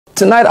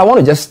tonight, I want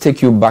to just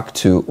take you back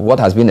to what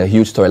has been a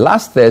huge story.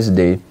 Last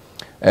Thursday,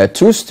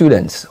 two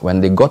students,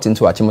 when they got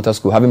into Achimota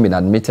School, having been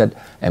admitted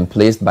and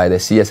placed by the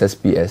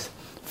CSSPS,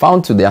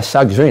 found to their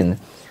chagrin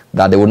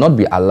that they would not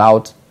be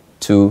allowed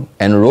to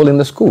enroll in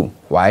the school.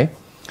 Why?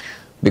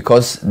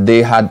 Because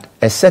they had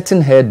a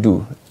certain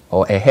hairdo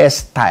or a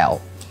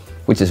hairstyle,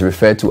 which is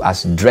referred to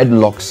as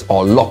dreadlocks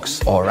or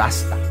locks or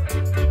rasta.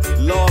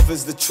 Love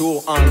is the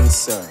true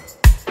answer.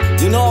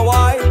 You know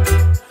why?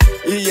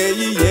 Yeah.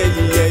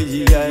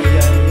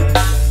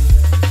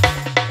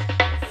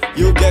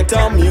 You get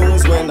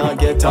amused when I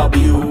get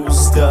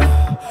abused.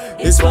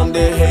 It's from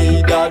the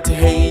hate that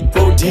hate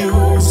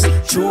produce.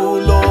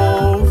 True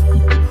love,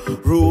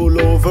 rule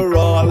over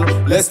all.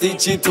 Let's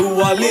teach it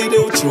to our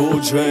little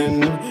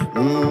children.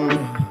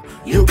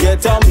 You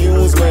get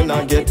amused when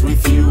I get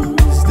refused.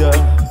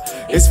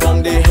 It's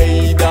from the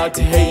hate that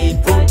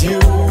hate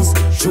produce.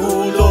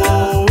 True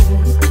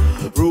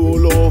love,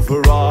 rule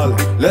over all.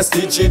 Let's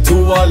teach it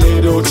to our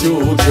little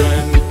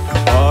children.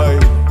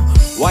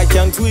 Why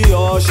can't we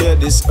all share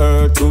this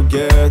earth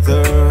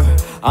together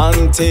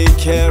and take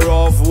care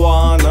of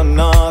one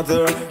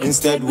another?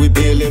 Instead we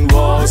building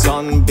walls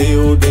and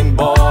building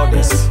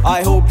borders.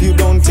 I hope you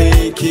don't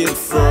take it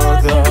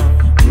further.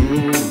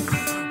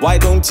 Why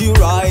don't you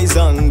rise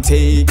and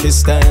take a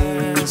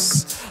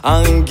stance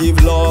and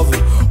give love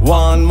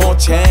one more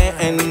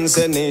chance?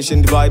 A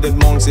nation divided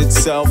amongst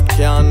itself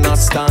cannot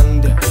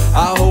stand.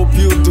 I hope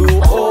you do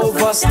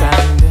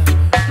overstand.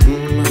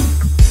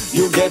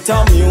 You get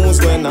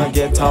amused when I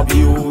get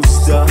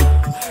abused.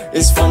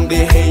 It's from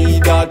the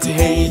hate that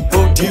hate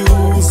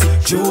produce.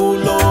 True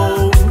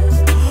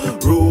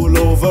love, rule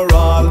over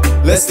all.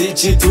 Let's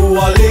teach it to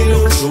our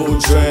little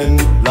children.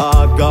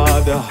 Lord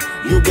God,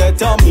 you get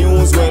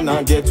amused when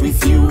I get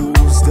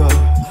refused.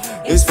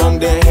 It's from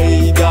the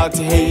hate that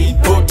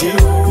hate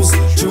produce.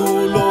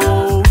 True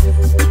love,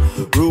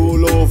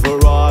 rule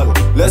over all.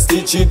 Let's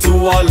teach it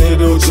to our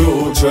little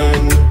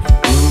children.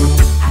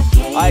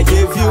 I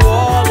give you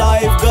all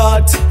I've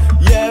got,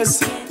 yes.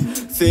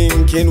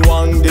 Thinking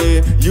one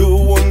day you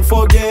won't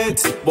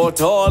forget, but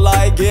all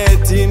I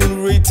get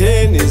in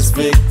return is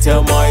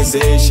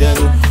victimization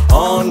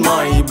on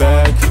my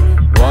back.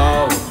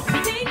 Wow,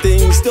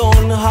 things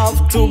don't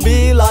have to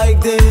be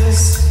like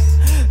this.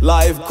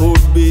 Life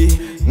could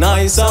be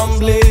nice and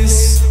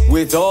bliss.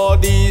 With all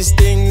these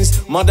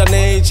things Mother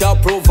Nature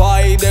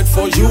provided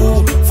for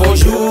you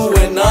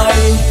and I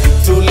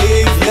to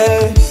live,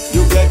 yeah.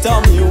 You get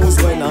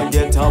amused when I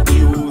get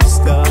abused.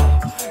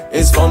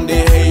 It's from the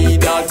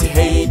hate that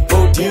hate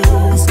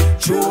produce.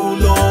 True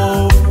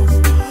love,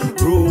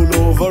 rule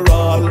over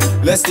all.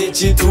 Let's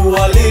teach it to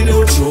our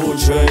little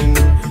children.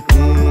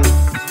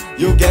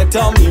 You get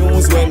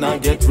amused when I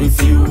get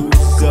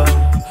refused.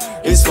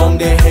 It's from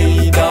the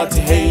hate that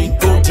hate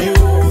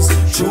produce.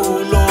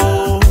 True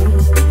love,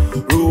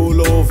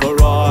 rule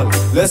over all.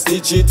 Let's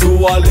teach it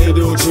to our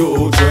little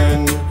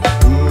children.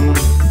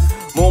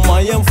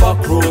 Moma yemfa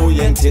kro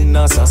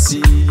yentina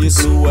sasi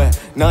yesue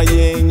na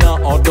yenya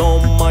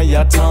odoma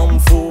ya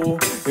tamfo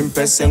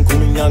impesen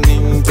kunya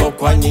ninto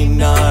kwa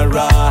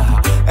nyinara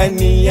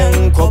eni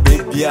yenko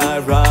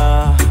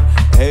bebiara.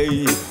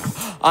 Hey,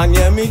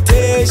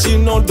 anyemite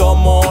no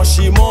domo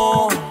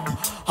shimo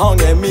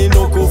Hanyemi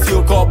no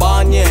kufio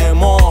kobanye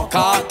mo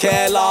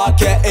kakela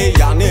ke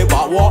eya ne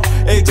bawo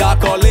eja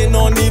kole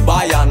no ni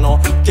bayano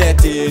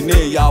kete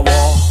ne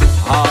yawo.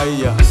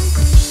 Aya,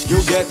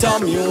 you get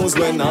amused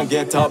when I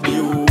get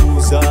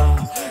abused.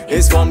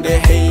 It's from the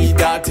hate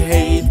that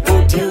hate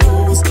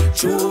produce.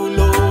 True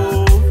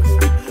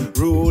love,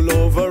 rule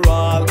over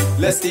all.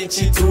 Let's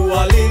teach it to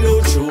our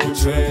little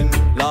children.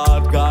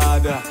 Lord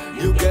God,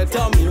 you get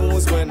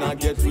amused when I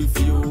get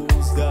refused.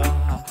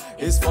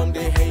 It's from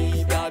the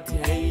hate that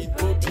hate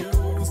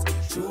produce.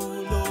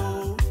 True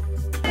love.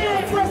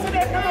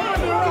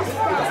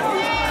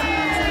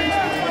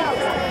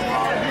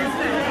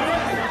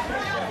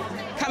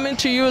 Coming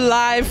to you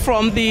live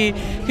from the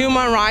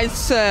Human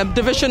Rights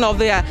Division of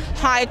the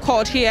High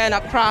Court here in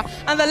Accra.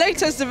 And the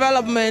latest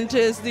development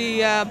is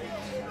the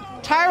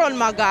Tyrone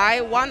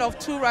Magai, one of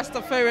two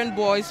Rastafarian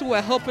boys who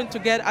were hoping to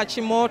get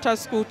Achimota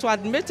School to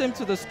admit him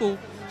to the school,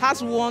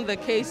 has won the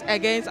case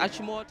against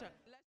Achimota.